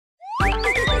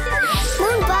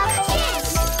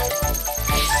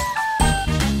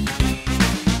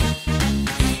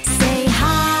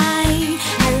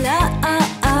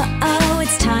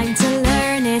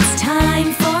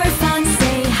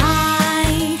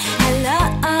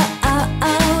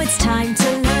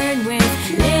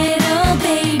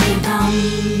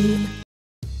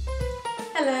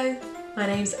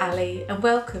name's Ali and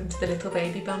welcome to the Little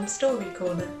Baby Bum Story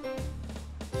Corner.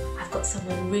 I've got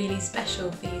someone really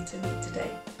special for you to meet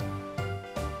today.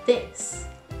 This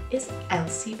is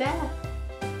Elsie Bear.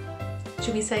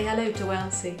 Should we say hello to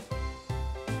Elsie?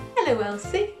 Hello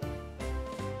Elsie.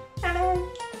 Hello.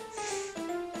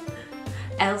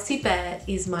 Elsie Bear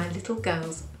is my little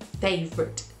girl's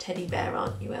favourite teddy bear,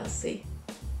 aren't you Elsie?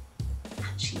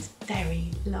 And she's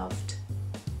very loved.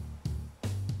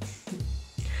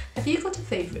 Have you got a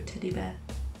favourite teddy bear?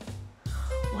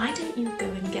 Why don't you go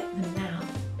and get them now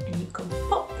and you can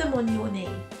pop them on your knee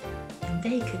and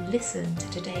they can listen to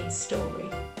today's story.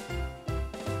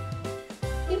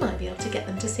 You might be able to get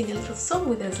them to sing a little song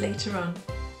with us later on.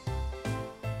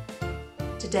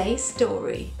 Today's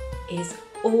story is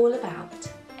all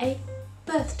about a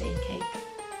birthday cake.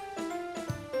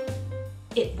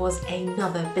 It was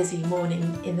another busy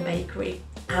morning in the bakery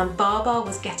and Baba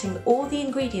was getting all the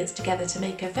ingredients together to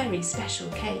make a very special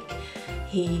cake.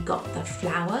 He got the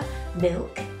flour,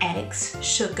 milk, eggs,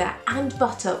 sugar and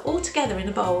butter all together in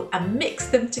a bowl and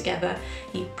mixed them together.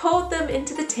 He poured them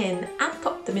into the tin and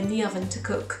popped them in the oven to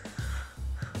cook.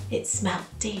 It smelled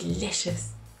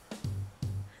delicious.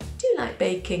 Do you like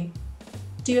baking?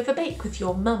 Do you ever bake with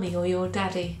your mummy or your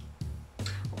daddy?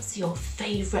 What's your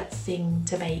favourite thing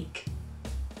to bake?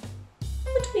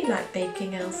 What do we like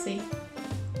baking, Elsie?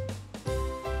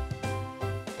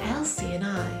 Elsie and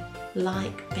I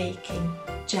like baking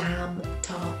jam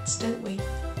tarts, don't we?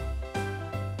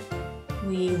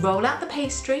 We roll out the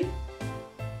pastry,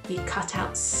 we cut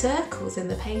out circles in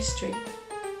the pastry,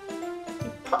 we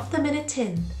pop them in a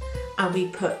tin and we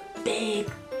put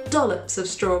big dollops of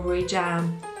strawberry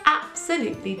jam.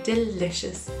 Absolutely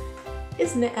delicious,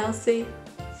 isn't it Elsie?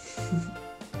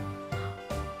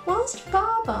 Whilst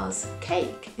Baba's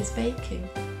cake is baking,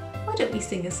 why don't we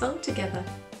sing a song together?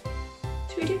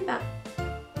 Should we do that?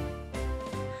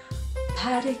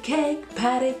 Patty cake,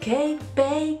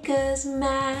 baker's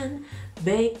man,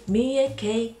 bake me a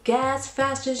cake as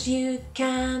fast as you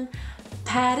can.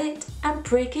 Pat it and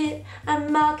prick it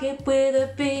and mark it with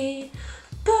a B.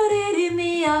 Put it in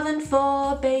the oven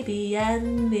for baby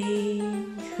and me.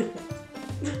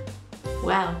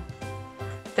 Well,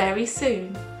 very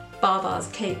soon Baba's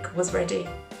cake was ready.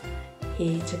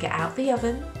 He took it out the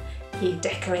oven. He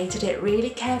decorated it really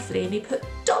carefully and he put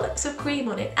dollops of cream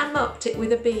on it and marked it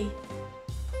with a B.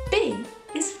 B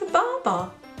is for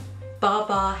Baba.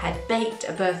 Baba had baked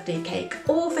a birthday cake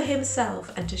all for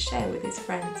himself and to share with his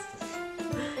friends.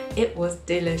 It was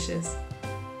delicious.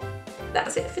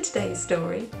 That's it for today's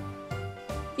story.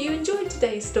 You enjoyed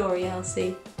today's story,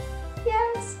 Elsie?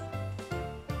 Yes?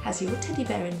 Has your teddy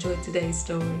bear enjoyed today's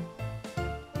story?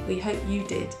 We hope you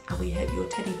did and we hope your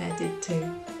teddy bear did too.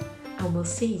 And we'll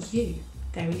see you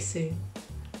very soon.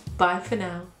 Bye for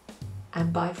now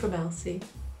and bye from Elsie.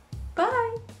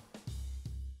 Bye!